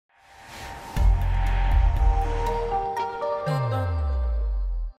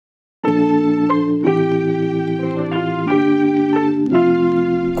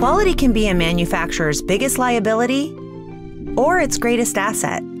Quality can be a manufacturer's biggest liability or its greatest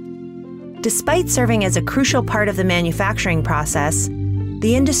asset. Despite serving as a crucial part of the manufacturing process,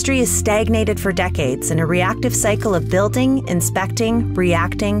 the industry is stagnated for decades in a reactive cycle of building, inspecting,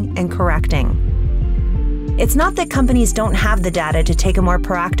 reacting, and correcting. It's not that companies don't have the data to take a more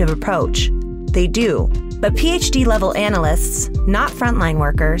proactive approach. They do, but PhD-level analysts, not frontline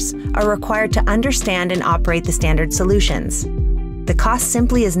workers, are required to understand and operate the standard solutions. The cost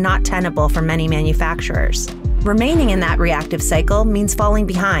simply is not tenable for many manufacturers. Remaining in that reactive cycle means falling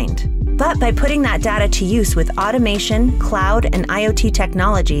behind. But by putting that data to use with automation, cloud, and IoT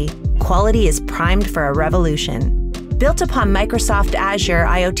technology, quality is primed for a revolution. Built upon Microsoft Azure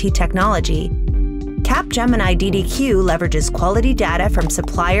IoT technology, Capgemini DDQ leverages quality data from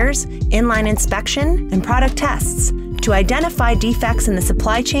suppliers, inline inspection, and product tests to identify defects in the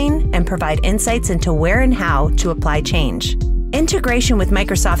supply chain and provide insights into where and how to apply change. Integration with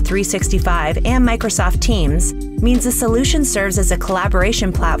Microsoft 365 and Microsoft Teams means the solution serves as a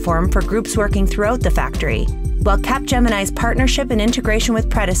collaboration platform for groups working throughout the factory, while Capgemini's partnership and integration with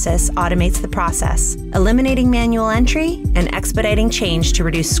Predisys automates the process, eliminating manual entry and expediting change to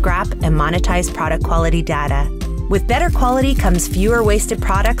reduce scrap and monetize product quality data. With better quality comes fewer wasted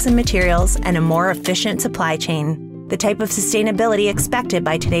products and materials and a more efficient supply chain, the type of sustainability expected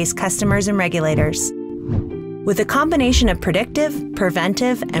by today's customers and regulators. With a combination of predictive,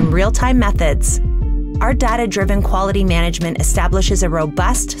 preventive, and real-time methods, our data-driven quality management establishes a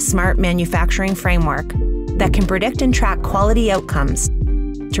robust, smart manufacturing framework that can predict and track quality outcomes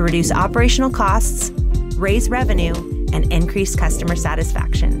to reduce operational costs, raise revenue, and increase customer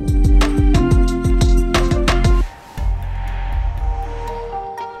satisfaction.